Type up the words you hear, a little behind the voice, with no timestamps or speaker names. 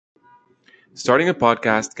Starting a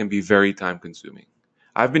podcast can be very time consuming.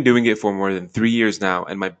 I've been doing it for more than 3 years now,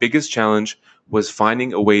 and my biggest challenge was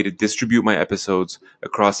finding a way to distribute my episodes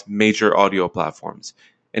across major audio platforms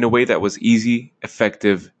in a way that was easy,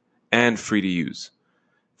 effective, and free to use.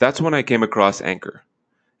 That's when I came across Anchor.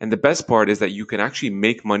 And the best part is that you can actually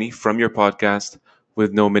make money from your podcast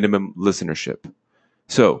with no minimum listenership.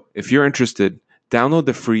 So, if you're interested, download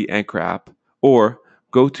the free Anchor app or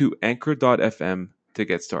go to anchor.fm to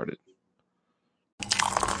get started.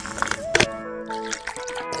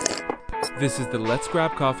 This is the Let's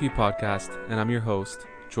Grab Coffee podcast, and I'm your host,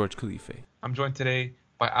 George Khalife. I'm joined today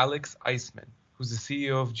by Alex Iceman, who's the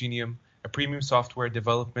CEO of Genium, a premium software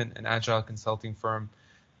development and agile consulting firm.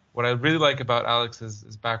 What I really like about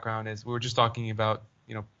Alex's background is we were just talking about,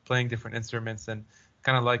 playing different instruments and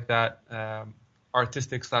kind of like that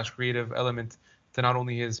artistic/creative element to not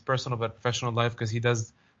only his personal but professional life, because he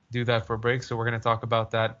does do that for breaks. So we're going to talk about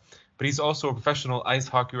that. But he's also a professional ice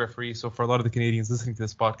hockey referee. So for a lot of the Canadians listening to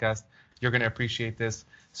this podcast, you're going to appreciate this.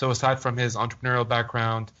 So aside from his entrepreneurial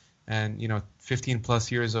background and 15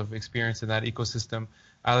 plus years of experience in that ecosystem,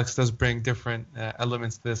 Alex does bring different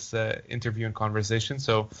elements to this interview and conversation.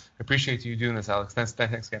 So appreciate you doing this, Alex. Thanks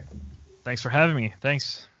again. Thanks for having me.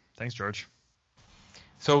 Thanks, George.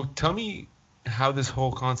 So tell me how this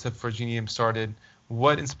whole concept for Genium started.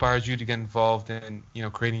 What inspired you to get involved in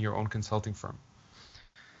creating your own consulting firm?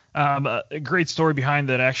 A great story behind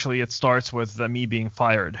that. Actually, it starts with me being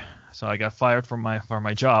fired. So I got fired from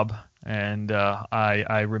my job, and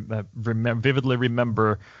I vividly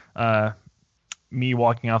remember me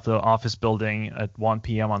walking out the office building at 1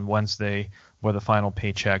 p.m. on Wednesday with a final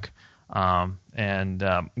paycheck.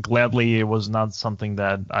 Gladly, it was not something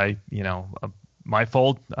that my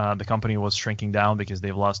fault. The company was shrinking down because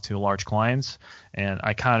they've lost 2 large clients, and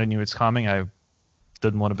I kind of knew it's coming. I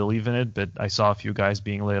didn't want to believe in it, but I saw a few guys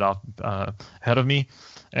being laid off ahead of me,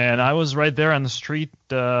 and I was right there on the street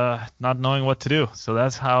not knowing what to do. So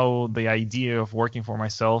that's how the idea of working for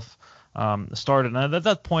myself started. And at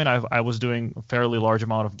that point, I was doing a fairly large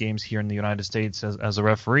amount of games here in the United States as a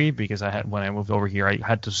referee, because when I moved over here, I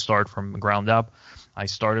had to start from the ground up. I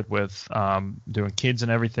started with doing kids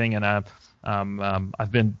and everything, and I've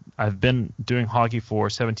been doing hockey for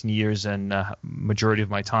 17 years, and majority of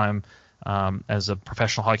my time as a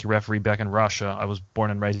professional hockey referee back in Russia. I was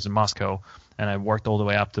born and raised in Moscow, and I worked all the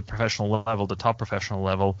way up to professional level, the top professional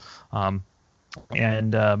level.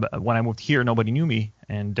 When I moved here, nobody knew me,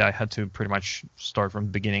 and I had to pretty much start from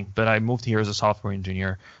the beginning. But I moved here as a software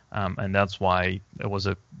engineer, and that's why it was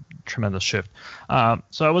a tremendous shift.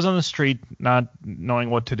 So I was on the street, not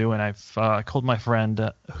knowing what to do, and I called my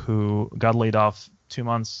friend who got laid off 2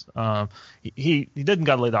 months. He didn't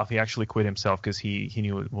get laid off. He actually quit himself because he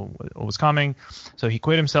knew it was coming. So he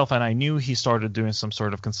quit himself, and I knew he started doing some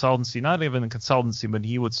sort of consultancy, not even a consultancy, but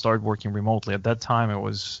he would start working remotely. At that time, it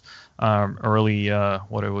was early,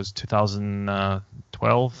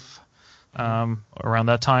 2012, around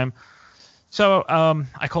that time. So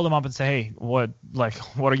I called him up and said, "Hey, what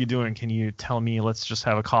are you doing? Can you tell me? Let's just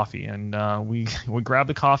have a coffee." And we grabbed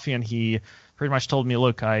the coffee, and he pretty much told me,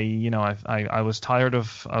 "Look, I was tired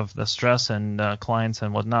of the stress and clients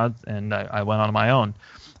and whatnot, and I went on my own.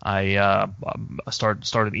 I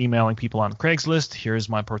started emailing people on Craigslist. Here's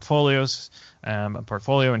my portfolio,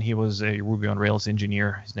 and he was a Ruby on Rails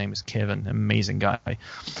engineer. His name is Kevin, amazing guy.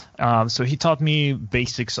 So he taught me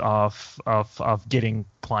basics of getting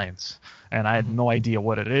clients, and I had no idea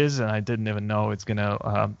what it is, and I didn't even know it's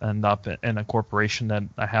gonna end up in a corporation that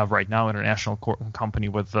I have right now, international company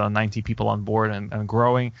with 90 people on board and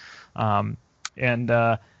growing.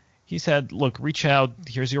 He said, "Look, reach out.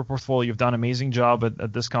 Here's your portfolio. You've done an amazing job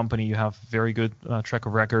at this company. You have very good track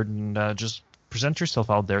of record, and just present yourself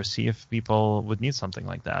out there. See if people would need something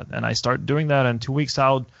like that." And I started doing that, and 2 weeks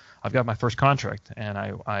out, I've got my first contract, and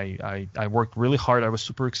I worked really hard. I was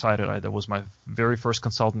super excited. That was my very first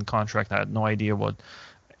consultant contract. I had no idea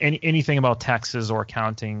anything about taxes or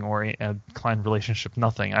accounting or a client relationship,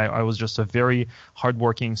 nothing. I was just a very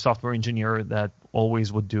hardworking software engineer that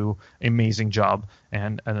always would do an amazing job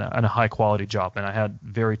and a high quality job. And I had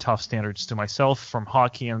very tough standards to myself from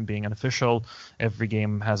hockey and being an official. Every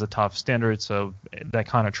game has a tough standard, so that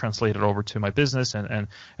kind of translated over to my business and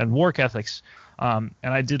work ethics. And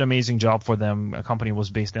I did an amazing job for them. A company was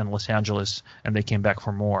based in Los Angeles, and they came back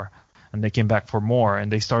for more. And they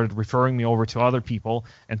started referring me over to other people,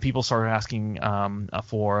 and people started asking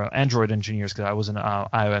for Android engineers, because I was an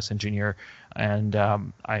iOS engineer, and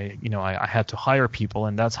I had to hire people,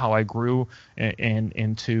 and that's how I grew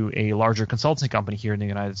into a larger consulting company here in the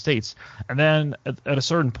United States. And then at a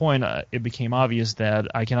certain point, it became obvious that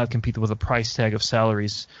I cannot compete with the price tag of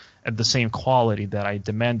salaries at the same quality that I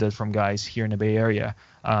demanded from guys here in the Bay Area.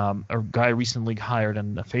 A guy recently hired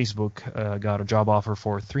on Facebook got a job offer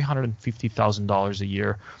for $350,000 a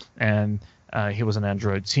year, and he was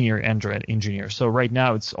an senior Android engineer. So right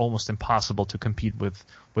now it's almost impossible to compete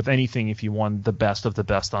with anything if you want the best of the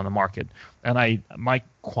best on the market. And my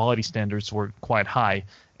quality standards were quite high,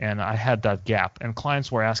 and I had that gap. And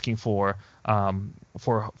clients were asking for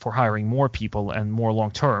hiring more people and more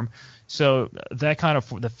long term. So that kind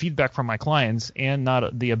of the feedback from my clients, and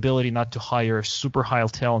not the ability not to hire super high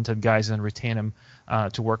talented guys and retain them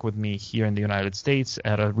to work with me here in the United States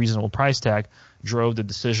at a reasonable price tag, drove the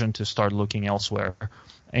decision to start looking elsewhere.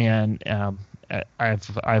 And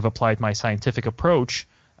I've applied my scientific approach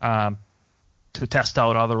to test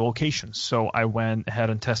out other locations. So I went ahead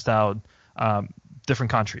and test out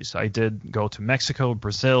different countries. I did go to Mexico,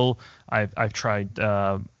 Brazil. I've tried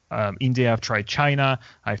India. I've tried China.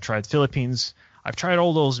 I've tried Philippines. I've tried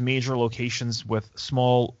all those major locations with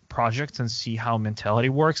small projects and see how mentality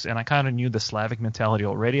works. And I kind of knew the Slavic mentality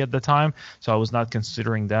already at the time, so I was not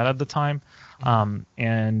considering that at the time. At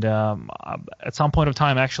some point of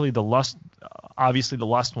time, actually, obviously the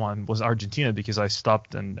last one was Argentina, because I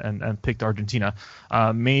stopped and picked Argentina.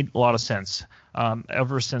 Made a lot of sense.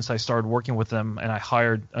 Ever since I started working with them, and I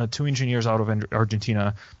hired 2 engineers out of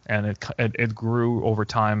Argentina, and it grew over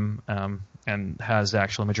time, and has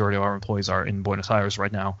actually majority of our employees are in Buenos Aires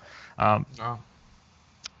right now.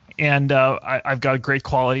 And I've got great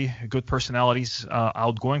quality, good personalities,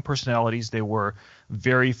 outgoing personalities. They were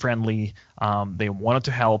very friendly. They wanted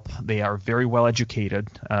to help. They are very well educated,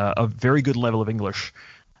 a very good level of English.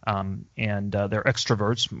 And they're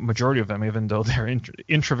extroverts, majority of them, even though they're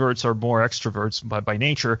introverts are more extroverts by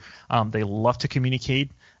nature. They love to communicate,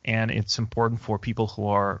 and it's important for people who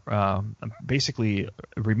are basically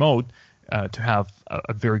remote to have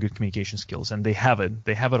a very good communication skills, and they have it.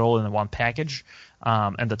 They have it all in one package.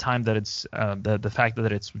 And the time that it's the fact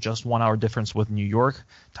that it's just 1 hour difference with New York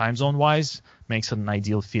time zone wise makes it an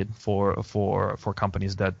ideal fit for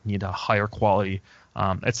companies that need a higher quality.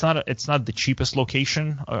 It's not the cheapest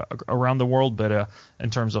location around the world, but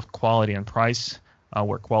in terms of quality and price,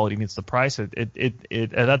 where quality meets the price, at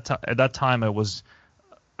that time it was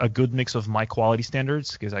a good mix of my quality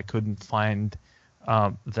standards, because I couldn't find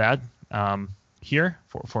that here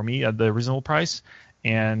for me at the reasonable price,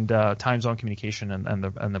 and time zone communication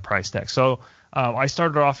and the price tag. So I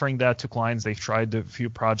started offering that to clients. They tried a few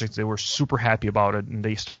projects. They were super happy about it, and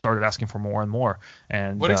they started asking for more and more.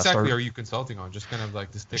 And what exactly are you consulting on? Just kind of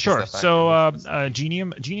like this. Sure. So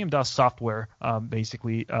Genium does software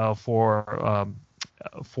basically for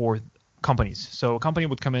companies. So a company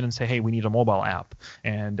would come in and say, hey, we need a mobile app,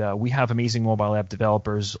 and we have amazing mobile app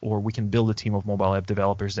developers, or we can build a team of mobile app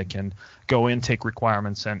developers that can go in, take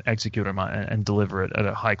requirements, and execute them and deliver it at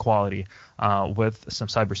a high quality with some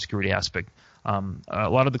cybersecurity aspect. A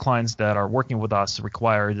lot of the clients that are working with us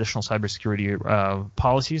require additional cybersecurity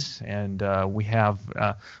policies, and we have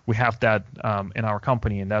that in our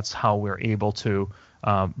company, and that's how we're able to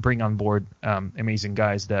bring on board amazing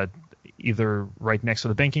guys that either right next to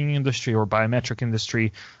the banking industry or biometric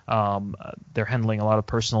industry. They're handling a lot of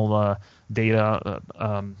personal data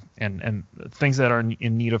and things that are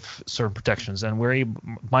in need of certain protections. And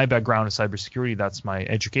my background is cybersecurity. That's my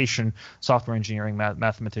education. Software engineering,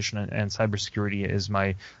 mathematician, and cybersecurity is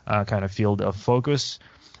my kind of field of focus.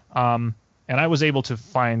 And I was able to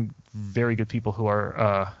find very good people who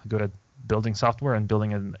are good at building software and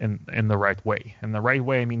building it in the right way. In the right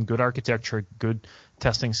way, I mean good architecture, good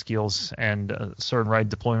testing skills, and a certain right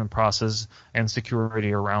deployment process and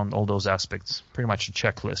security around all those aspects. Pretty much a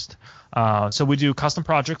checklist. So we do custom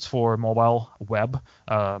projects for mobile, web,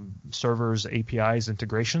 servers, APIs,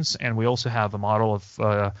 integrations, and we also have a model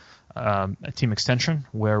of a team extension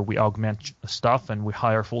where we augment stuff and we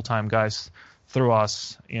hire full-time guys through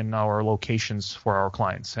us in our locations for our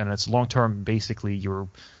clients. And it's long-term. Basically, you're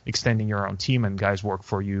extending your own team and guys work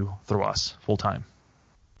for you through us full-time.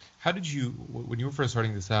 How did you, when you were first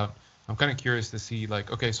starting this out, I'm kind of curious to see,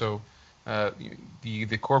 like, okay, so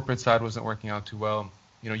the corporate side wasn't working out too well.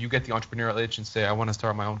 You know, you get the entrepreneurial itch and say, I want to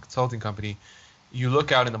start my own consulting company. You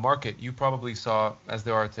look out in the market, you probably saw, as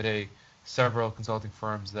there are today, several consulting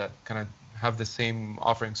firms that kind of have the same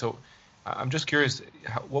offering. So I'm just curious,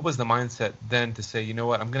 what was the mindset then to say, you know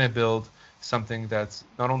what, I'm going to build something that's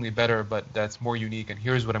not only better, but that's more unique, and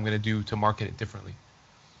here's what I'm going to do to market it differently?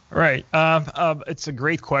 Right. It's a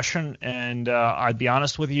great question, and I'd be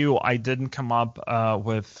honest with you, I didn't come up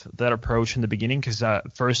with that approach in the beginning because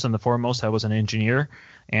first and foremost, I was an engineer,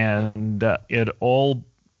 and it all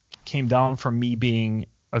came down from me being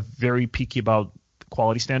very picky about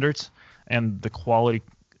quality standards and the quality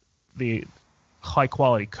the high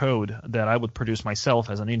quality code that I would produce myself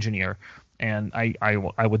as an engineer, and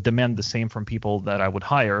I would demand the same from people that I would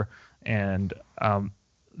hire, and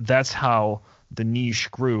that's how the niche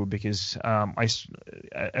grew, because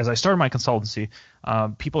as I started my consultancy,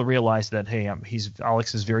 people realized that, hey,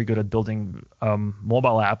 Alex is very good at building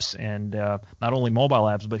mobile apps, and not only mobile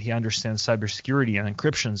apps, but he understands cybersecurity and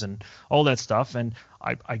encryptions and all that stuff. And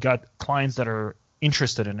I got clients that are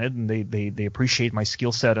interested in it, and they appreciate my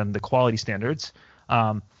skill set and the quality standards.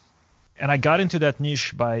 And I got into that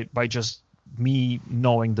niche by just me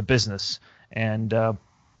knowing the business, and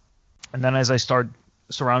then as I start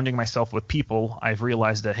surrounding myself with people, I've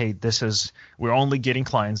realized that, hey, we're only getting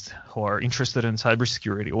clients who are interested in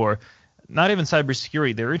cybersecurity, or not even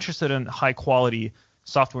cybersecurity. They're interested in high quality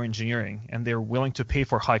software engineering, and they're willing to pay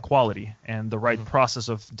for high quality and the right process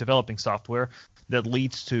of developing software that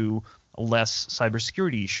leads to less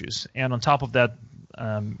cybersecurity issues. And on top of that,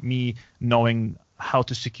 me knowing how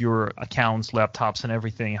to secure accounts, laptops, and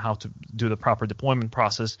everything, how to do the proper deployment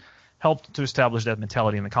process, helped to establish that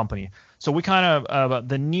mentality in the company. So we kind of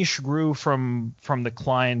the niche grew from the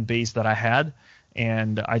client base that I had,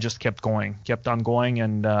 and I just kept on going.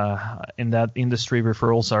 And in that industry,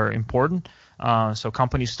 referrals are important. So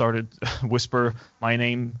companies started whisper my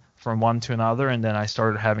name from one to another, and then I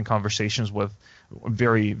started having conversations with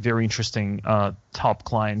very, very interesting top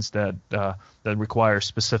clients that require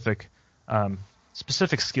specific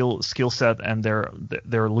skill set, and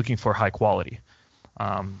they're looking for high quality.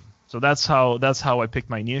 So that's how I picked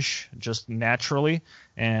my niche, just naturally.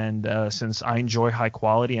 And since I enjoy high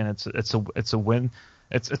quality, and it's a win,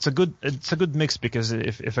 it's a good mix, because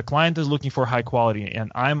if a client is looking for high quality,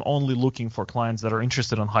 and I'm only looking for clients that are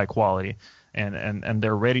interested in high quality, and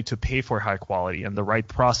they're ready to pay for high quality and the right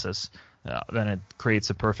process, then it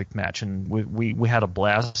creates a perfect match. And we had a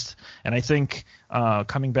blast. And I think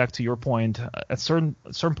coming back to your point, at a certain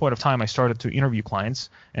point of time, I started to interview clients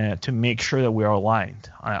to make sure that we are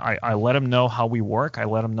aligned. I let them know how we work. I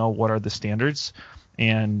let them know what are the standards,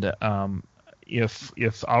 and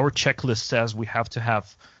if our checklist says we have to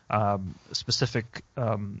have specific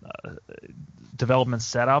development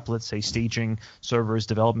setup, let's say staging servers,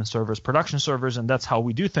 development servers, production servers, and that's how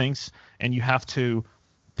we do things, and you have to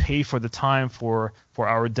pay for the time for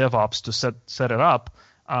our DevOps to set it up.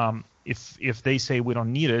 If they say we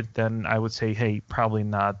don't need it, then I would say, hey, probably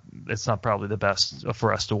not. It's not probably the best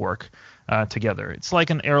for us to work together. It's like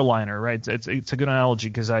an airliner, right? It's a good analogy,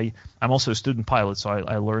 because I'm also a student pilot, so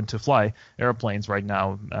I learned to fly airplanes right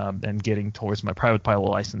now, and getting towards my private pilot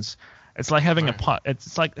license. It's like having a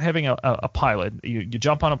pilot. You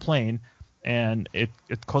jump on a plane, and it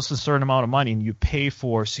costs a certain amount of money, and you pay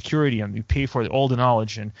for security, and you pay for all the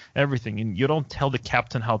knowledge and everything, and you don't tell the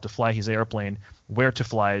captain how to fly his airplane, where to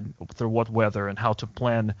fly it, through what weather, and how to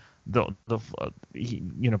plan plan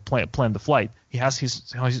the flight. He has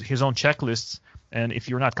his own checklists, and if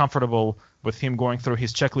you're not comfortable with him going through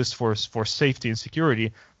his checklist for safety and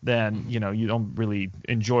security, then you don't really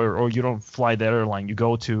enjoy, or you don't fly that airline. You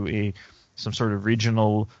go to some sort of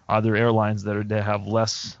regional other airlines that have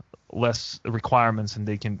less requirements, and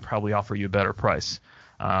they can probably offer you a better price.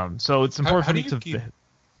 So it's important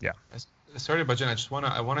yeah. Sorry about Jen.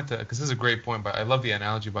 I wanted to, because this is a great point, but I love the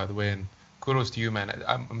analogy, by the way, and kudos to you, man.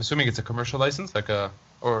 I'm assuming it's a commercial license,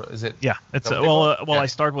 or is it? Yeah, it's I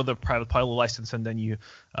start with a private pilot license, and then you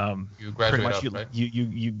graduate pretty much right?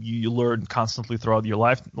 you learn constantly throughout your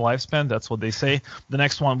lifespan. That's what they say. The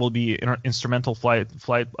next one will be instrumental flight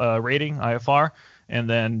rating, IFR. And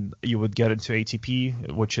then you would get into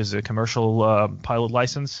ATP, which is a commercial pilot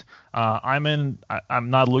license. I'm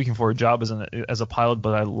not looking for a job as a pilot,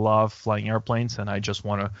 but I love flying airplanes, and I just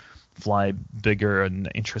want to fly bigger and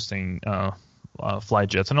interesting flight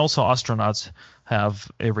jets. And also, astronauts have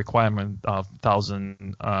a requirement of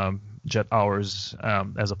 1,000 jet hours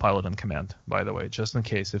as a pilot in command, by the way, just in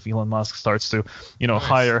case if Elon Musk starts to Nice.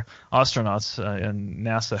 hire astronauts, and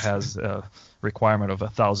NASA has requirement of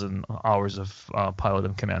 1,000 hours of pilot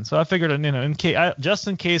in command. So I figured, just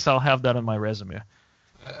in case, I'll have that on my resume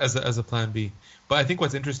as a plan B. But I think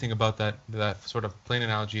what's interesting about that sort of plane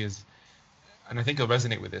analogy is, and I think you'll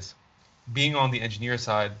resonate with this, being on the engineer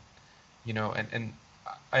side, and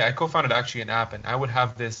I co-founded actually an app, and I would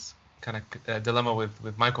have this kind of dilemma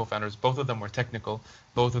with my co-founders. Both of them were technical.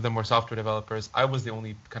 Both of them were software developers. I was the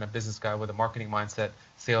only kind of business guy with a marketing mindset,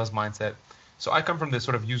 sales mindset. So I come from this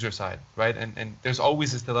sort of user side, right? And there's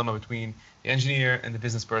always this dilemma between the engineer and the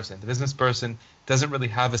business person. The business person doesn't really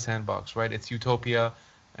have a sandbox, right? It's utopia,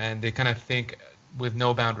 and they kind of think with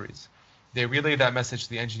no boundaries. They relay that message to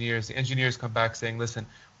the engineers. The engineers come back saying, listen,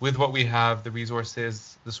 with what we have, the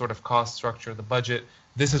resources, the sort of cost structure, the budget,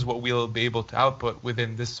 this is what we'll be able to output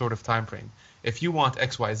within this sort of time frame. If you want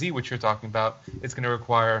XYZ, which you're talking about, it's going to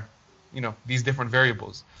require, these different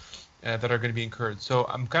variables that are going to be incurred. So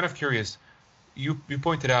I'm kind of curious. You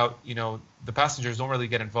pointed out, the passengers don't really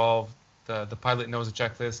get involved. The pilot knows a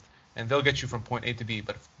checklist, and they'll get you from point A to B.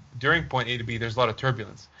 But during point A to B, there's a lot of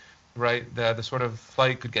turbulence, right? The sort of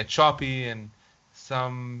flight could get choppy, and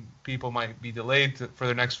some people might be delayed for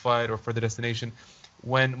their next flight or for the destination.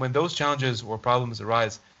 When those challenges or problems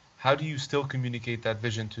arise, how do you still communicate that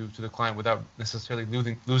vision to the client without necessarily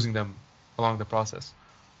losing them along the process?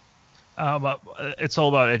 But it's all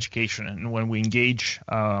about education, and when we engage,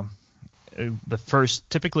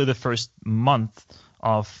 typically the first month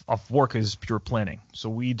of work is pure planning. So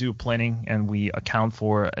we do planning and we account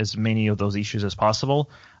for as many of those issues as possible.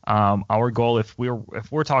 Our goal, if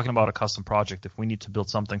we're talking about a custom project, if we need to build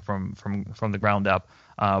something from the ground up,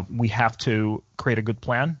 we have to create a good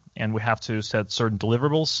plan and we have to set certain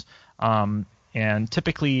deliverables. And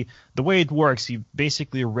typically, the way it works, you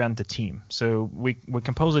basically rent a team. So we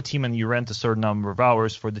compose a team and you rent a certain number of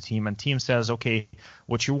hours for the team. And team says, okay,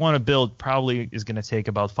 what you want to build probably is going to take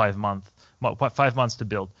about 5 months to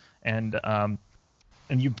build. And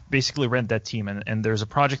you basically rent that team. And there's a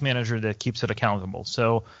project manager that keeps it accountable.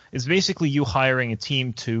 So it's basically you hiring a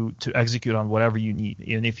team to execute on whatever you need.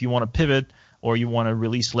 And if you want to pivot or you want to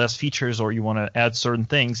release less features or you want to add certain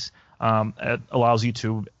things, it allows you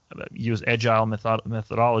to use agile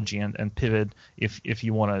methodology and pivot if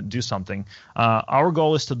you want to do something. Our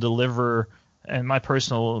goal is to deliver, and my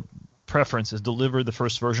personal preference is deliver the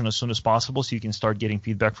first version as soon as possible so you can start getting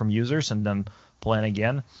feedback from users and then plan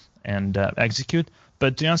again and execute.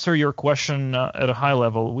 But to answer your question at a high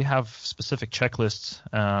level, we have specific checklists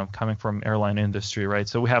coming from airline industry, right?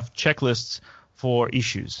 So we have checklists for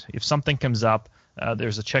issues. If something comes up,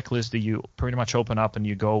 there's a checklist that you pretty much open up and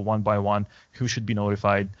you go one by one. Who should be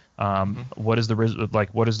notified? What is the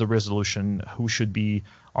resolution? Who should be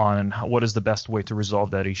on? And what is the best way to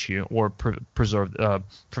resolve that issue or prevent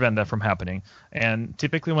that from happening? And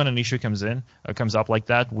typically, when an issue comes up like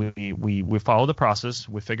that, we follow the process.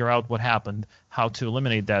 We figure out what happened, how to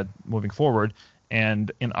eliminate that moving forward.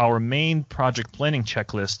 And in our main project planning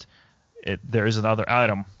checklist, there is another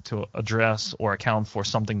item to address or account for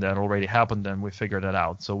something that already happened, and we figured it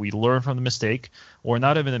out. So we learn from the mistake, or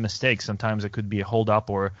not even a mistake. Sometimes it could be a hold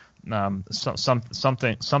up or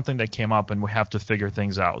something that came up, and we have to figure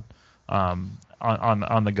things out on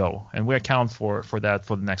the go. And we account for that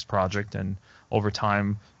for the next project, and over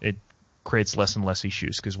time it creates less and less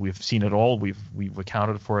issues because we've seen it all, we've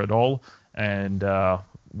accounted for it all, and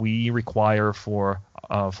we require for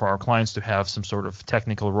our clients to have some sort of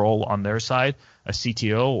technical role on their side, a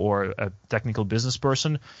CTO or a technical business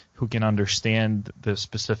person who can understand the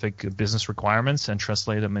specific business requirements and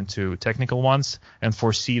translate them into technical ones and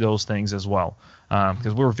foresee those things as well.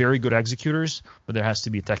 Because we're very good executors, but there has to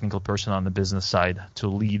be a technical person on the business side to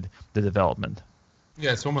lead the development.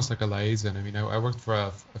 Yeah, it's almost like a liaison. I mean, I worked for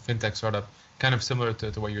a fintech startup, kind of similar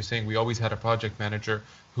to what you're saying. We always had a project manager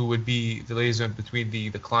who would be the liaison between the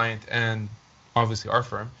client and obviously our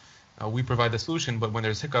firm. We provide the solution, but when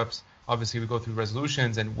there's hiccups, obviously we go through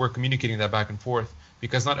resolutions and we're communicating that back and forth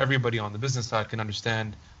because not everybody on the business side can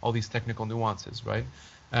understand all these technical nuances, right?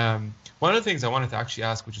 One of the things I wanted to actually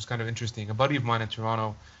ask, which is kind of interesting, a buddy of mine in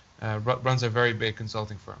Toronto runs a very big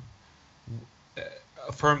consulting firm,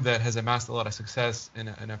 a firm that has amassed a lot of success in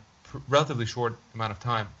a relatively short amount of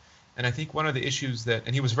time. And I think one of the issues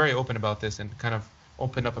and he was very open about this and kind of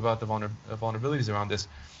opened up about the vulnerabilities around this,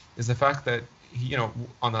 is the fact that he,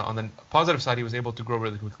 on the positive side, he was able to grow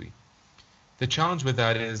really quickly. The challenge with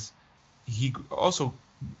that is he also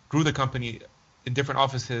grew the company in different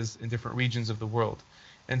offices in different regions of the world.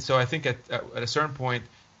 And so I think at a certain point,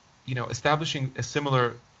 establishing a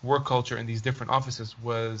similar work culture in these different offices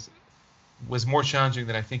was more challenging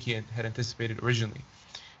than I think he had anticipated originally.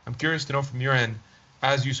 I'm curious to know from your end,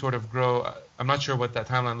 as you sort of grow, I'm not sure what that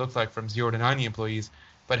timeline looked like from 0 to 90 employees,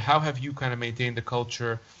 but how have you kind of maintained the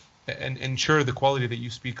culture and ensure the quality that you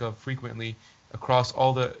speak of frequently across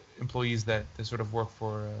all the employees that sort of work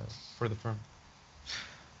for the firm?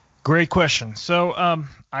 Great question. So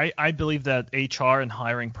I believe that HR and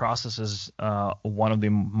hiring process is one of the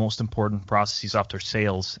most important processes after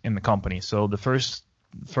sales in the company. So the first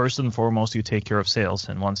and foremost, you take care of sales,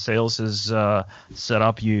 and once sales is set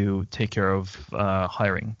up, you take care of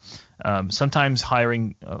hiring. Sometimes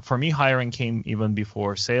hiring, for me, hiring came even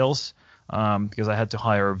before sales because I had to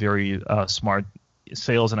hire very smart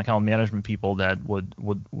sales and account management people that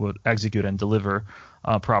would execute and deliver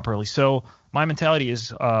properly. So my mentality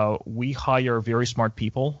is we hire very smart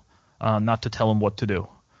people, not to tell them what to do.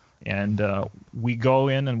 And we go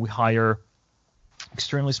in and we hire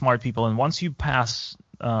extremely smart people. And once you pass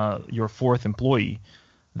your fourth employee,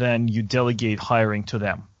 then you delegate hiring to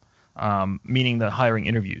them, meaning the hiring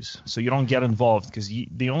interviews. So you don't get involved because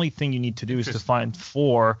the only thing you need to do is to find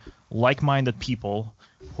 4 like-minded people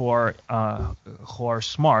who are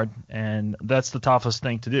smart, and that's the toughest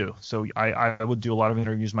thing to do. So I would do a lot of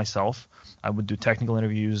interviews myself. I would do technical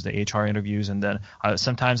interviews, the HR interviews, and then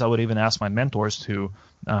sometimes I would even ask my mentors to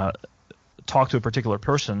talk to a particular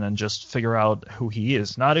person and just figure out who he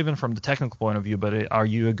is, not even from the technical point of view, but are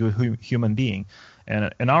you a good human being?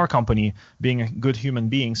 And in our company, being a good human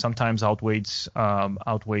being sometimes outweighs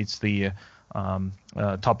the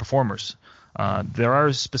top performers. There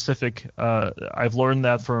are specific. I've learned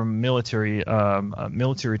that from military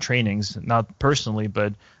trainings, not personally,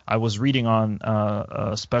 but I was reading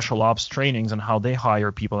on special ops trainings and how they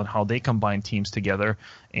hire people and how they combine teams together,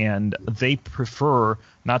 and they prefer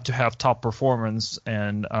not to have top performance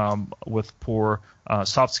and with poor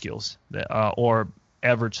soft skills or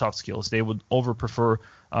average soft skills. They would prefer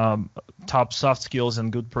top soft skills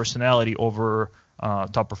and good personality over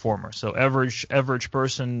top performer. So average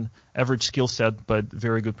person, average skill set, but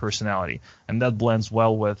very good personality, and that blends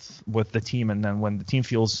well with the team. And then when the team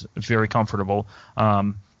feels very comfortable,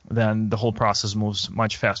 then the whole process moves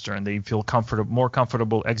much faster, and they feel more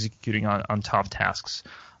comfortable executing on tough tasks.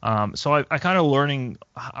 So I've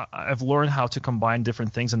learned how to combine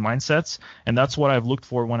different things and mindsets, and that's what I've looked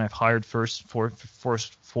for when I've hired first 4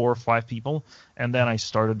 or 5 people, and then I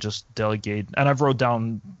started just delegate, and I've wrote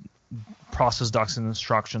down process docs and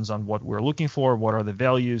instructions on what we're looking for, what are the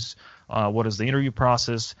values, what is the interview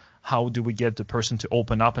process, how do we get the person to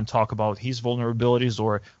open up and talk about his vulnerabilities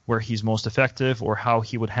or where he's most effective or how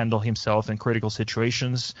he would handle himself in critical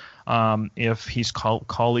situations. If his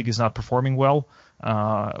colleague is not performing well,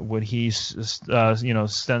 would he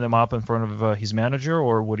stand him up in front of his manager,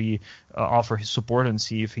 or would he offer his support and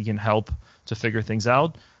see if he can help to figure things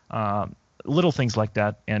out? Little things like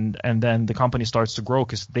that, and then the company starts to grow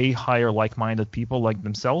because they hire like-minded people like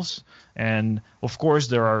themselves. And of course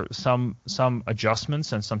there are some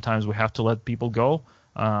adjustments, and sometimes we have to let people go,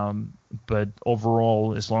 but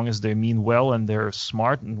overall, as long as they mean well and they're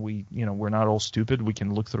smart, and we're not all stupid, we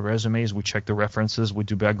can look through resumes, we check the references, we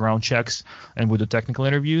do background checks, and we do technical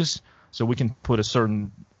interviews, so we can put a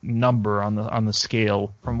certain number on the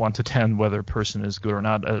scale from 1 to 10 whether a person is good or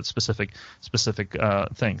not at specific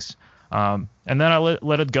things. And then I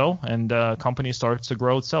let it go, and company starts to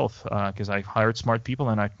grow itself because I hired smart people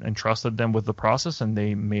and I entrusted them with the process, and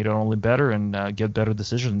they made it only better and get better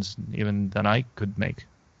decisions even than I could make.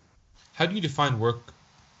 How do you define work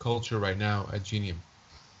culture right now at Genium?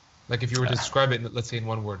 Like, if you were to describe it, let's say in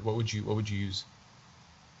one word, what would you use?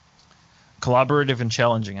 Collaborative and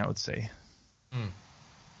challenging, I would say.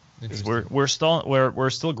 We're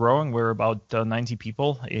still growing. We're about 90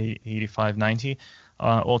 people, 85, 90.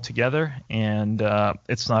 Altogether, and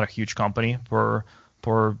it's not a huge company for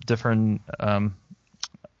different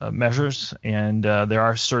measures, and there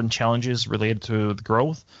are certain challenges related to the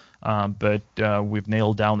growth, but we've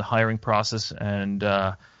nailed down the hiring process and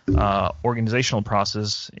organizational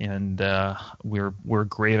process, and we're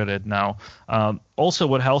great at it now. Also,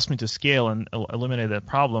 what helps me to scale and eliminate that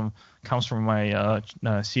problem comes from my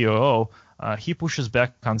COO. He pushes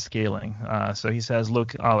back on scaling. So he says,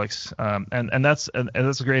 "Look, Alex," and that's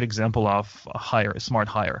a great example of a smart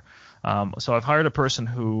hire. So I've hired a person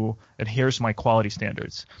who adheres to my quality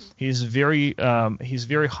standards. He's very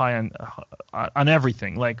high on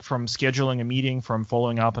everything, like from scheduling a meeting, from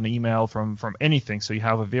following up an email, from anything. So you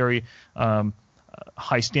have a very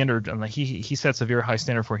high standard, and he sets a very high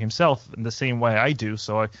standard for himself in the same way I do.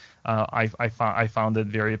 So I found it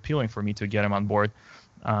very appealing for me to get him on board.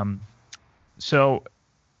 So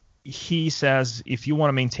he says, if you want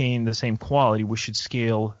to maintain the same quality, we should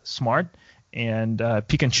scale smart and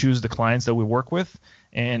pick and choose the clients that we work with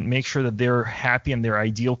and make sure that they're happy and they're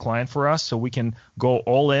ideal client for us, so we can go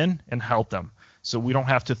all in and help them. So we don't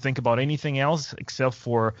have to think about anything else except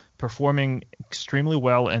for performing extremely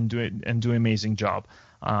well and doing an amazing job.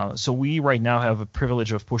 So we right now have a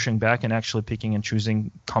privilege of pushing back and actually picking and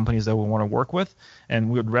choosing companies that we want to work with, and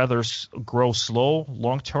we would rather grow slow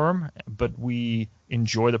long term, but we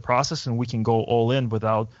enjoy the process and we can go all in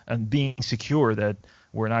without and being secure that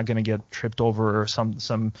we're not going to get tripped over or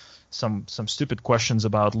some stupid questions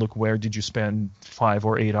about, look, where did you spend 5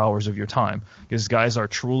 or 8 hours of your time? Because guys are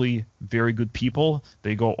truly very good people.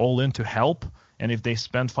 They go all in to help, And if they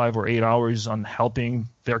spend 5 or 8 hours on helping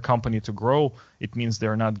their company to grow, it means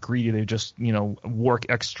they're not greedy. They just, work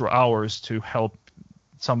extra hours to help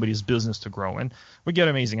somebody's business to grow. And we get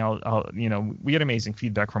amazing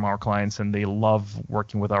feedback from our clients, and they love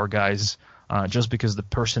working with our guys, just because the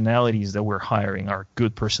personalities that we're hiring are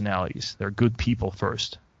good personalities. They're good people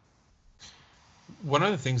first. One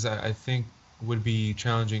of the things that I think would be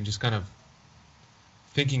challenging, just kind of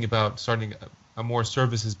thinking about starting a more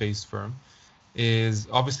services-based firm, is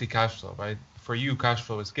obviously cash flow, right? For you, cash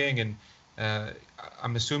flow is king, and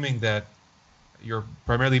I'm assuming that you're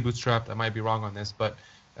primarily bootstrapped. I might be wrong on this, but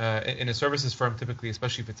in a services firm, typically,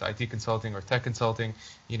 especially if it's IT consulting or tech consulting,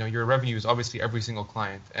 your revenue is obviously every single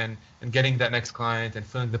client, and getting that next client and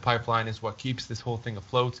filling the pipeline is what keeps this whole thing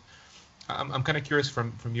afloat. I'm kind of curious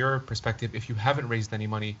from your perspective, if you haven't raised any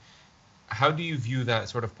money, how do you view that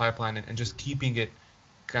sort of pipeline and just keeping it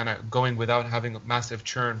kind of going without having a massive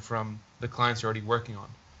churn from the clients you're already working on?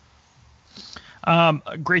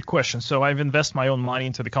 Great question. So I've invested my own money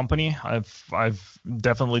into the company. I've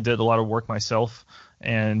definitely did a lot of work myself,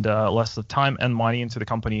 and less of time and money into the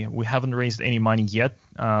company. We haven't raised any money yet.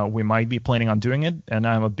 We might be planning on doing it, and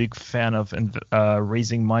I'm a big fan of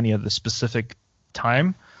raising money at the specific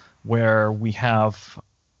time where we have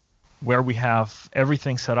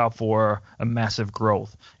everything set up for a massive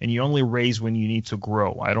growth. And you only raise when you need to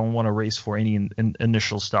grow. I don't want to raise for any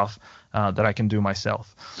initial stuff that I can do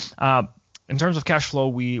myself. In terms of cash flow,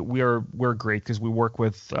 we're great because we work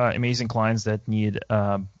with amazing clients that need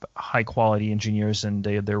high quality engineers, and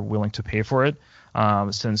they're willing to pay for it.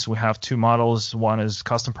 Since we have two models, one is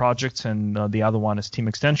custom projects and the other one is team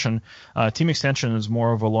extension. Team extension is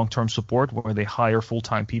more of a long-term support where they hire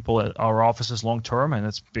full-time people at our offices long-term, and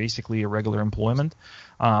it's basically a regular employment.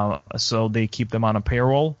 So they keep them on a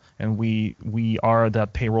payroll, and we are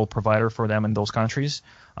that payroll provider for them in those countries.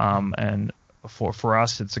 And for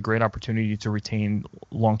us, it's a great opportunity to retain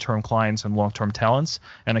long-term clients and long-term talents.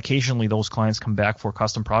 And occasionally those clients come back for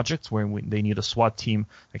custom projects where they need a SWAT team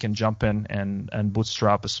that can jump in and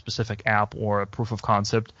bootstrap a specific app or a proof of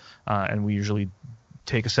concept. And we usually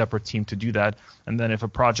take a separate team to do that. And then if a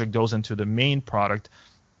project goes into the main product,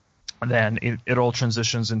 then it all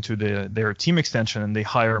transitions into their team extension, and they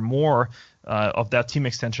hire more of that team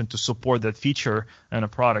extension to support that feature and a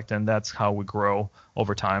product, and that's how we grow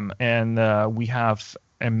over time. And we have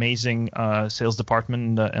amazing sales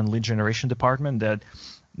department and lead generation department that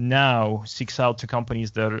now seeks out to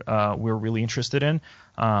companies that we're really interested in,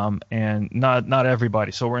 and not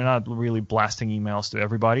everybody. So we're not really blasting emails to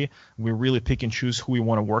everybody. We really pick and choose who we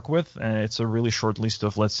want to work with, and it's a really short list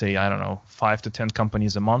of, let's say, 5 to 10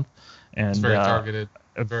 companies a month. And it's very targeted.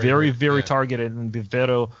 Very targeted, and we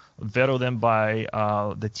veto them by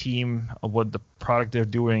the team, what the product they're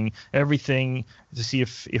doing, everything, to see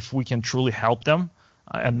if we can truly help them,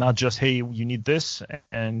 and not just, hey, you need this,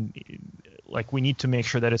 and like we need to make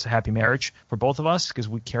sure that it's a happy marriage for both of us because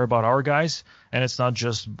we care about our guys, and it's not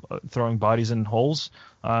just throwing bodies in holes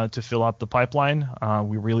to fill up the pipeline.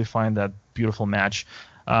 We really find that beautiful match.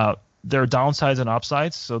 There are downsides and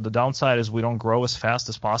upsides. So the downside is we don't grow as fast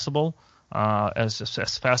as possible,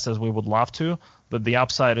 as fast as we would love to. But the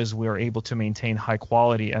upside is we are able to maintain high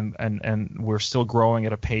quality, and we're still growing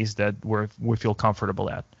at a pace that we feel comfortable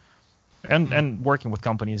at. And working with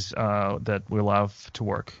companies that we love to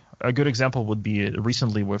work. A good example would be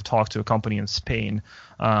recently we've talked to a company in Spain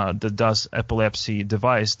that does epilepsy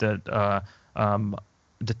device that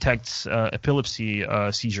detects epilepsy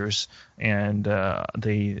seizures, and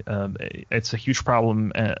it's a huge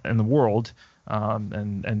problem in the world,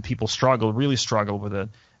 and people really struggle with it.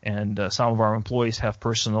 And some of our employees have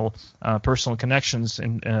personal connections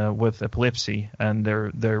with epilepsy and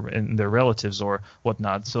their relatives or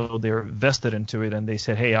whatnot, so they're vested into it. And they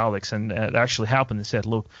said, "Hey, Alex," and it actually happened. They said,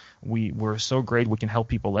 "Look, we're so great, we can help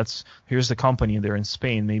people. Here's the company, they're in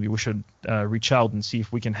Spain. Maybe we should reach out and see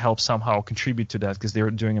if we can help somehow contribute to that because they're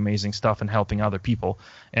doing amazing stuff and helping other people."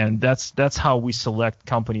 And that's how we select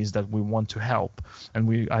companies that we want to help.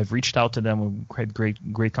 And I've reached out to them. We had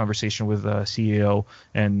great conversation with CEO,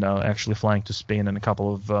 and actually flying to Spain in a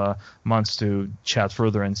couple of months to chat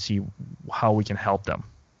further and see how we can help them.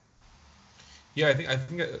 Yeah, I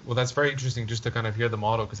think well, that's very interesting just to kind of hear the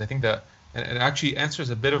model, because I think that, and it actually answers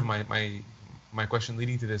a bit of my question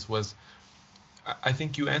leading to this was, I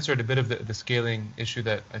think you answered a bit of the scaling issue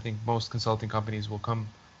that I think most consulting companies will come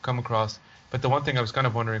across. But the one thing I was kind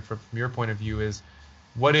of wondering from your point of view is,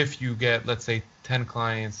 what if you get, let's say, 10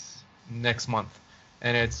 clients next month,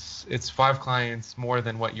 and it's 5 clients more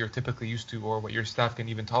than what you're typically used to or what your staff can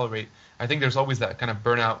even tolerate? I think there's always that kind of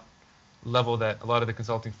burnout level that a lot of the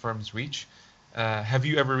consulting firms reach. Have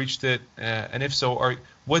you ever reached it? And if so,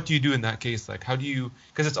 what do you do in that case? Like, how do you?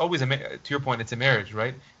 Because it's always to your point, it's a marriage,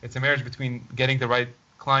 right? It's a marriage between getting the right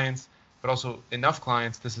clients, but also enough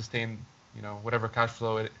clients to sustain, whatever cash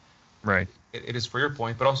flow Right. it is for your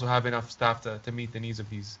point, but also have enough staff to meet the needs of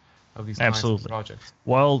these clients and Absolutely. projects.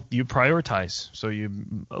 Well, you prioritize. So you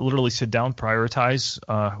literally sit down, prioritize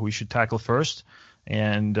who you should tackle first,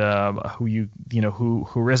 and who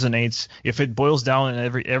resonates. If it boils down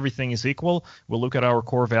and everything is equal, we'll look at our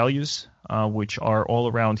core values, which are all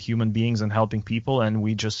around human beings and helping people, and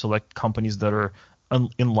we just select companies that are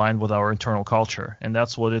in line with our internal culture, and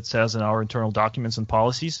that's what it says in our internal documents and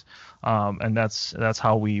policies, and that's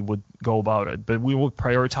how we would go about it. But we would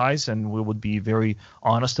prioritize, and we would be very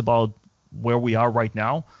honest about where we are right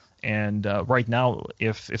now. And right now,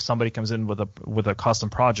 if somebody comes in with a custom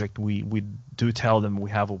project, we do tell them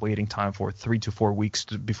we have a waiting time for 3 to 4 weeks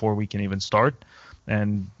before we can even start,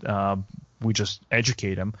 and we just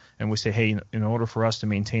educate them, and we say, hey, in order for us to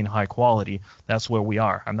maintain high quality, that's where we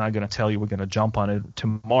are. I'm not going to tell you we're going to jump on it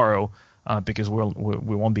tomorrow, because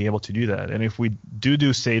we won't be able to do that. And if we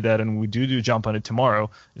do say that, and we do jump on it tomorrow,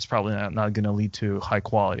 it's probably not going to lead to high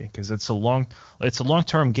quality, because it's a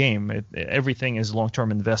long-term game. Everything is long-term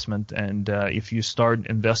investment, and if you start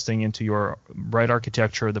investing into your right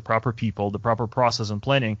architecture, the proper people, the proper process and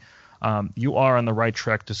planning, you are on the right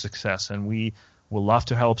track to success. And we will love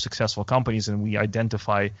to help successful companies, and we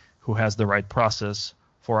identify who has the right process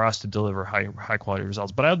for us to deliver high quality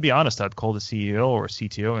results. But I would be honest, I'd call the CEO or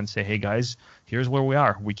CTO and say, hey guys, here's where we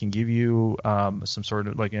are. We can give you some sort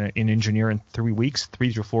of like an engineer in 3 weeks,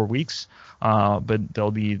 3 to 4 weeks, but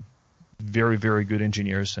they'll be very, very good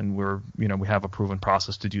engineers, and we have a proven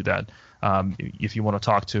process to do that. If you want to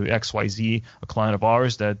talk to XYZ, a client of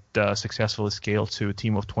ours that successfully scaled to a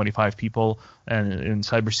team of 25 people and in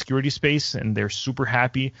cybersecurity space, and they're super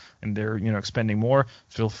happy, and they're expanding more,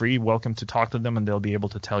 feel free, welcome to talk to them, and they'll be able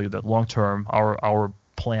to tell you that long term our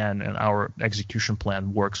plan and our execution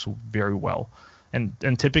plan works very well.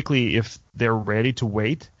 And typically, if they're ready to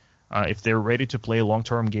wait, if they're ready to play a long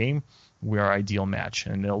term game, we are ideal match,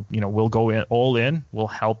 and we'll go all in. We'll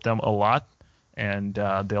help them a lot, and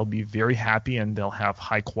they'll be very happy, and they'll have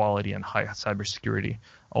high quality and high cybersecurity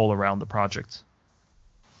all around the projects.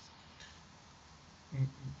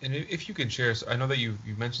 And if you can share, so I know that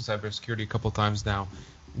you've mentioned cybersecurity a couple of times now.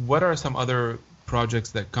 What are some other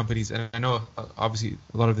projects that companies, and I know obviously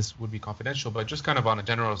a lot of this would be confidential, but just kind of on a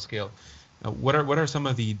general scale, what are some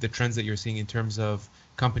of the trends that you're seeing in terms of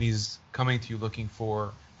companies coming to you looking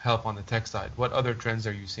for help on the tech side? What other trends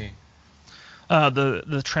are you seeing?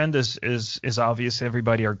 The trend is obvious.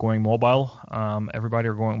 Everybody are going mobile.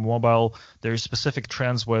 There's specific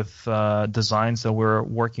trends with designs that we're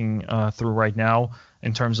working through right now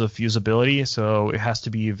in terms of usability. So it has to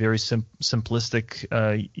be a very simplistic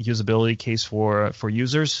usability case for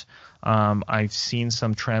users. I've seen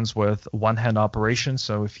some trends with one-hand operation.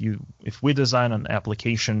 So if we design an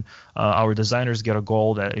application, our designers get a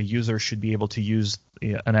goal that a user should be able to use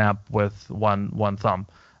an app with one thumb.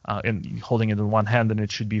 And holding it in one hand, and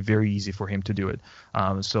it should be very easy for him to do it.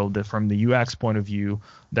 So from the UX point of view,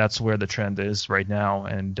 that's where the trend is right now,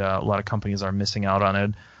 and a lot of companies are missing out on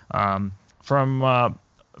it.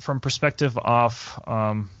 From perspective of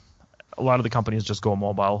a lot of the companies just go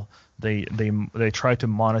mobile. They try to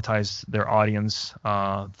monetize their audience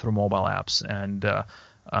through mobile apps, and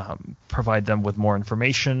provide them with more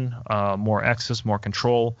information, more access, more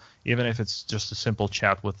control. Even if it's just a simple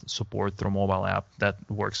chat with support through a mobile app, that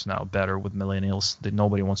works now better with millennials. That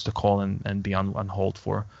nobody wants to call and be on hold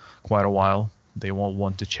for quite a while. They won't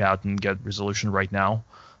want to chat and get resolution right now.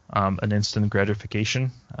 An instant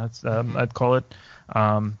gratification, I'd call it.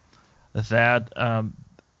 A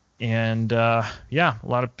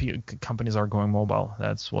lot of companies are going mobile.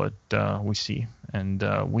 That's what we see. And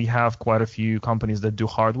we have quite a few companies that do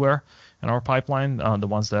hardware in our pipeline, the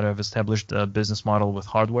ones that have established a business model with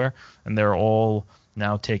hardware, and they're all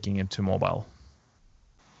now taking it to mobile.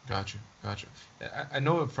 Gotcha. I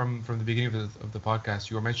know from the beginning of the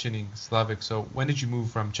podcast you were mentioning Slavic. So when did you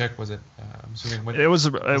move from Czech? Was it? I'm assuming it was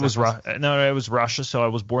Russia. So I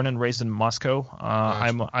was born and raised in Moscow.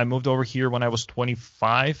 Gotcha. I moved over here when I was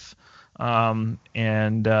 25, and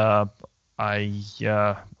I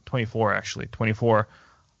 24,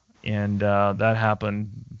 and that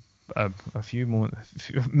happened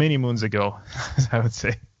many moons ago, I would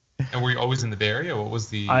say. And were you always in the Bay Area? What was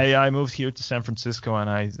the? I moved here to San Francisco, and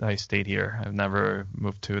I stayed here. I've never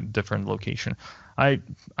moved to a different location. I'm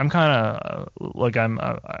kind of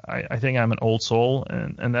I think I'm an old soul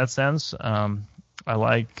in that sense. I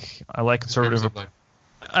like conservative.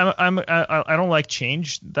 I don't like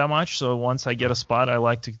change that much. So once I get a spot, I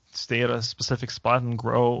like to stay at a specific spot and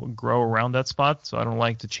grow around that spot. So I don't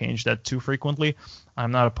like to change that too frequently.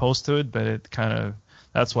 I'm not opposed to it, but it kind of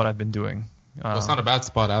that's what I've been doing. Well, it's not a bad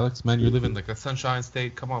spot, Alex. Man, you're living like a sunshine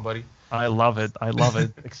state. Come on, buddy. I love it. I love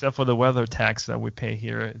it. Except for the weather tax that we pay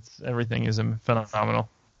here, it's everything is phenomenal.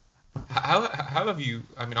 How have you?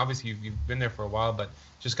 I mean, obviously you've been there for a while, but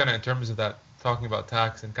just kind of in terms of that, talking about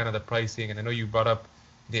tax and kind of the pricing, and I know you brought up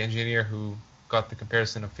the engineer who got the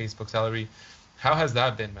comparison of Facebook salary. How has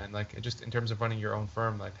that been, man? Like, just in terms of running your own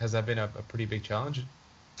firm, like, has that been a pretty big challenge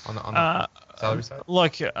on the salary side?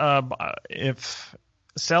 Look, if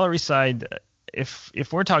salary side, if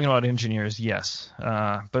we're talking about engineers, yes,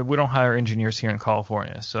 but we don't hire engineers here in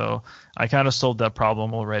California, so I kind of solved that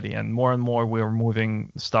problem already. And more we're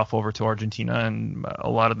moving stuff over to Argentina, and a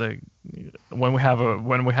lot of the when we have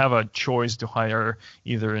a choice to hire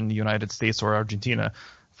either in the United States or Argentina,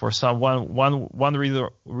 for one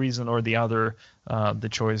reason or the other, the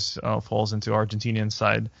choice falls into Argentinian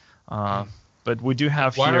side. But we do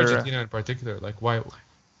have why here. Argentina in particular? Like, why?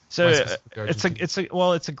 So Why specifically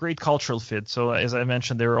Argentina? it's a great cultural fit. So as I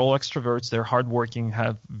mentioned, they're all extroverts. They're hardworking,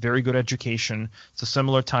 have very good education. It's a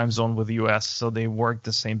similar time zone with the U.S. So they work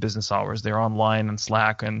the same business hours. They're online and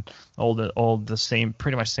Slack and all the same,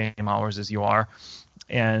 pretty much same hours as you are,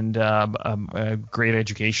 and a great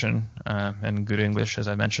education and good English, as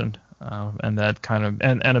I mentioned, and that kind of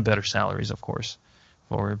and a better salaries, of course,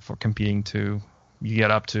 for competing to you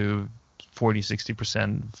get up to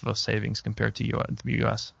 40-60% of savings compared to the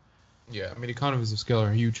U.S. Yeah, I mean, economies of scale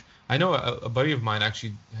are huge. I know a buddy of mine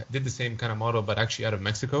actually did the same kind of model, but actually out of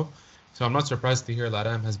Mexico. So I'm not surprised to hear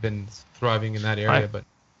LATAM has been thriving in that area. But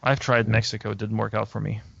I've tried Mexico; it didn't work out for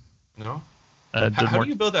me. No? How do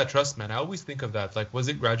you build that trust, man? I always think of that. Like, was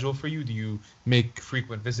it gradual for you? Do you make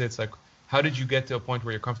frequent visits? Like, how did you get to a point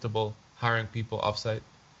where you're comfortable hiring people offsite?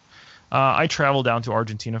 I travel down to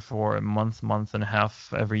Argentina for a month and a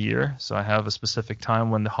half every year. So I have a specific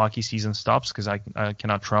time when the hockey season stops because I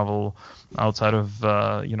cannot travel outside of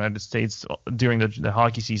United States during the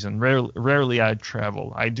hockey season. Rarely I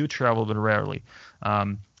travel. I do travel, but rarely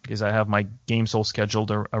because I have my games all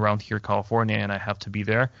scheduled around here, California, and I have to be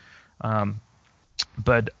there.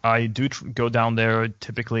 But I do go down there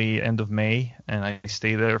typically end of May, and I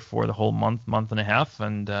stay there for the whole month and a half,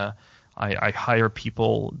 and I hire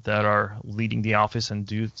people that are leading the office and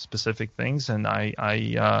do specific things, and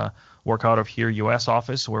I work out of here, U.S.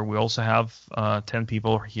 office, where we also have 10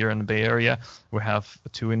 people here in the Bay Area. We have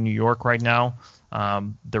 2 in New York right now.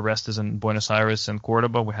 The rest is in Buenos Aires and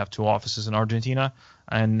Cordoba. We have 2 offices in Argentina,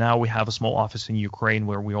 and now we have a small office in Ukraine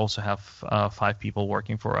where we also have 5 people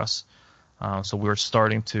working for us. So we're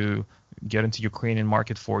starting to get into Ukrainian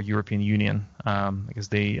market for European Union because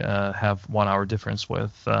they have 1 hour difference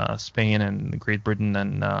with Spain and Great Britain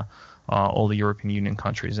and all the European Union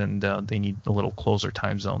countries, and they need a little closer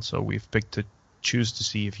time zone. So we've picked to choose to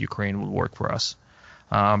see if Ukraine would work for us.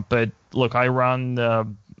 But look, I run the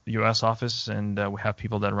U.S. office, and we have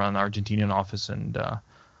people that run the Argentinian office, and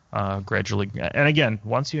gradually. And again,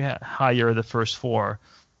 once you hire the first 4,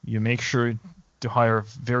 you make sure to hire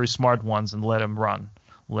very smart ones and let them run.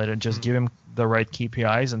 Let it just give them the right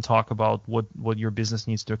KPIs and talk about what your business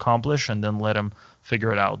needs to accomplish, and then let them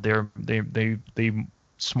figure it out. They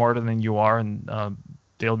smarter than you are, and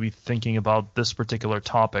they'll be thinking about this particular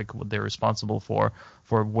topic, what they're responsible for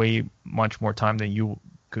way much more time than you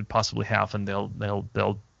could possibly have, and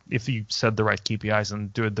they'll if you set the right KPIs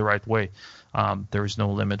and do it the right way, there is no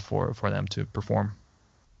limit for them to perform.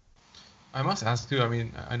 I must ask too. I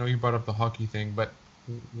mean, I know you brought up the hockey thing, but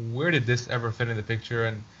where did this ever fit in the picture?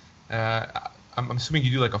 And I'm assuming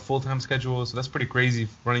you do like a full-time schedule, so that's pretty crazy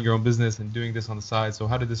running your own business and doing this on the side. So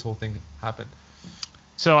how did this whole thing happen?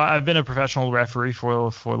 So I've been a professional referee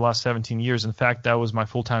for the last 17 years. In fact, that was my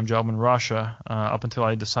full-time job in Russia up until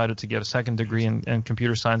I decided to get a second degree in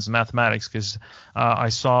computer science and mathematics because I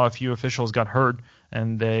saw a few officials got hurt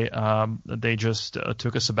and they just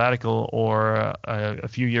took a sabbatical or a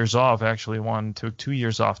few years off. Actually, one took 2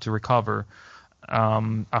 years off to recover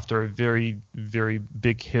after a very, very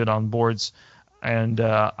big hit on boards. And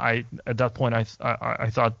at that point, I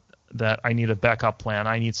thought that I need a backup plan.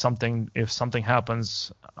 I need something. If something happens,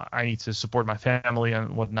 I need to support my family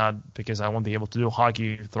and whatnot because I won't be able to do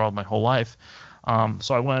hockey throughout my whole life.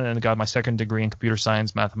 So I went and got my second degree in computer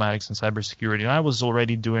science, mathematics, and cybersecurity. And I was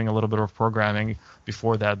already doing a little bit of programming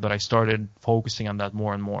before that, but I started focusing on that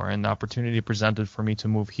more and more. And the opportunity presented for me to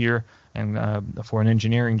move here and for an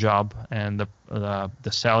engineering job, and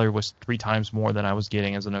the salary was 3 times more than I was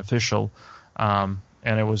getting as an official. And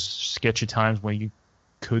it was sketchy times when you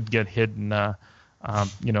could get hit in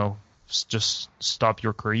just stop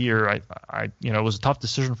your career. It was a tough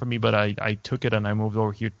decision for me, but I took it and I moved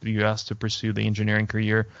over here to the U.S. to pursue the engineering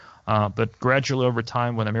career. But gradually over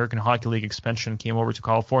time, when American Hockey League expansion came over to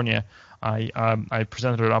California, I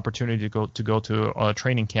presented an opportunity to go to a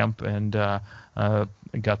training camp and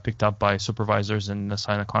got picked up by supervisors and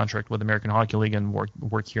signed a contract with American Hockey League and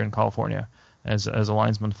work here in California as a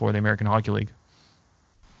linesman for the American Hockey League.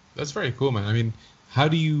 That's very cool, man. I mean, how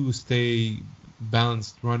do you stay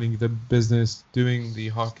balanced running the business, doing the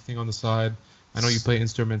hockey thing on the side? I know you play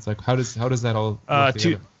instruments. Like, how does that all work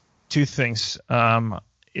together? Two things.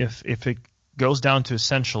 If it goes down to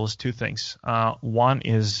essentials, two things. One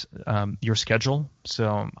is your schedule.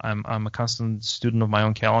 So I'm a constant student of my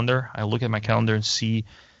own calendar. I look at my calendar and see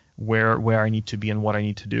where I need to be and what I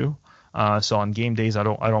need to do. So on game days, I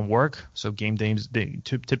don't work. So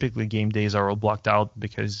typically game days are all blocked out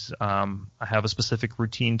because I have a specific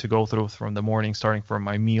routine to go through from the morning, starting from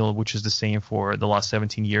my meal, which is the same for the last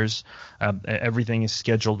 17 years. Everything is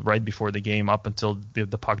scheduled right before the game up until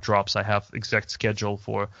the puck drops. I have exact schedule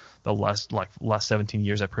for the last 17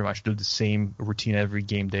 years. I pretty much do the same routine every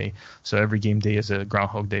game day. So every game day is a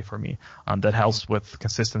Groundhog Day for me. That helps with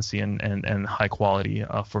consistency and high quality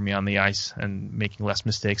for me on the ice and making less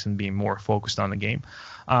mistakes and being more focused on the game.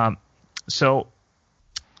 So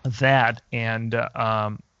that and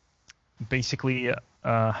basically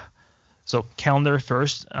so calendar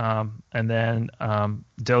first, and then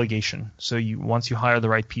delegation. So once you hire the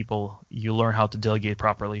right people, you learn how to delegate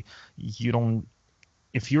properly.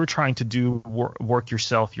 If you're trying to do work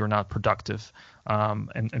yourself, you're not productive.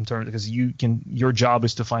 In terms because your job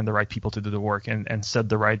is to find the right people to do the work and set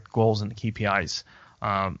the right goals and KPIs.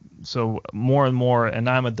 So more and more, and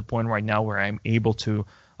I'm at the point right now where I'm able to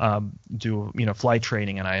do flight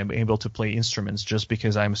training and I am able to play instruments just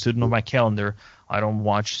because I'm a student of my calendar. I don't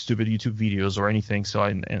watch stupid YouTube videos or anything.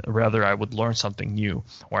 So rather I would learn something new,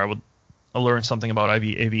 or I would learn something about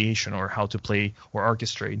aviation or how to play or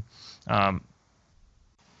orchestrate.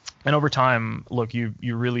 And over time, look, you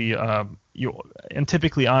really and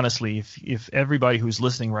typically, honestly, if everybody who's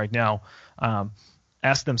listening right now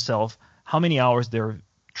ask themselves how many hours they're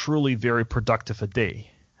truly very productive a day,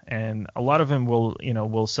 and a lot of them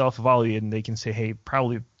will self-evaluate and they can say, hey,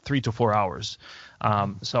 probably 3 to 4 hours.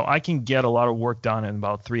 So I can get a lot of work done in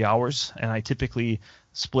about 3 hours, and I typically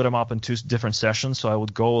split them up into different sessions. So I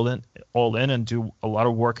would go all in and do a lot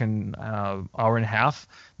of work in hour and a half.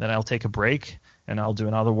 Then I'll take a break and I'll do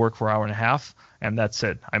another work for an hour and a half, and that's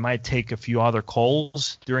it. I might take a few other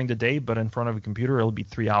calls during the day, but in front of a computer, it'll be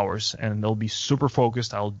 3 hours, and they'll be super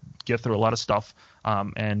focused. I'll get through a lot of stuff,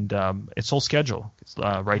 and it's all scheduled.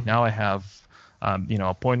 Right now, I have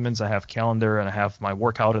appointments, I have calendar, and I have my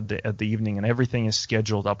workout at the evening, and everything is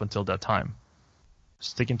scheduled up until that time.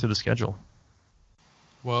 Sticking to the schedule.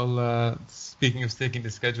 Well, speaking of sticking to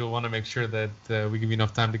schedule, I want to make sure that we give you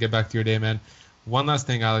enough time to get back to your day, man. One last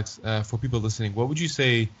thing, Alex, for people listening, what would you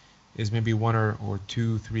say is maybe one or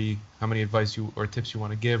two, three, how many advice or tips you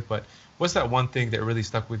want to give, but what's that one thing that really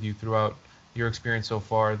stuck with you throughout your experience so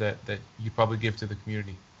far that you probably give to the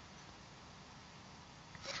community?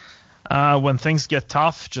 When things get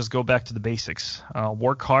tough, just go back to the basics.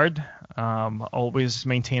 Work hard, always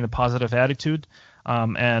maintain a positive attitude,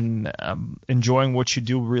 and enjoying what you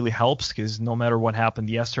do really helps, because no matter what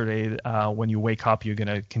happened yesterday, when you wake up, you're going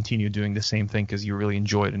to continue doing the same thing because you really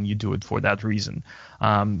enjoy it and you do it for that reason.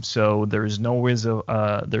 So there is no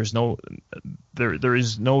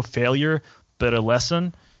failure, but a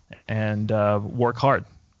lesson, and work hard.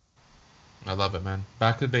 I love it, man.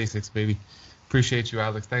 Back to the basics, baby. Appreciate you,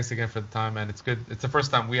 Alex. Thanks again for the time, man. It's good. It's the first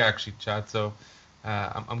time we actually chat, so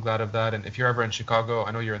I'm glad of that. And if you're ever in Chicago,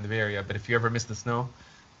 I know you're in the Bay Area, but if you ever miss the snow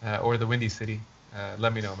or the windy city,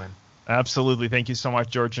 let me know, man. Absolutely. Thank you so much,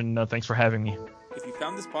 George, and thanks for having me. If you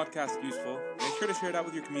found this podcast useful, make sure to share it out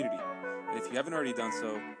with your community. And if you haven't already done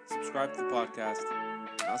so, subscribe to the podcast,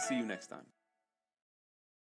 and I'll see you next time.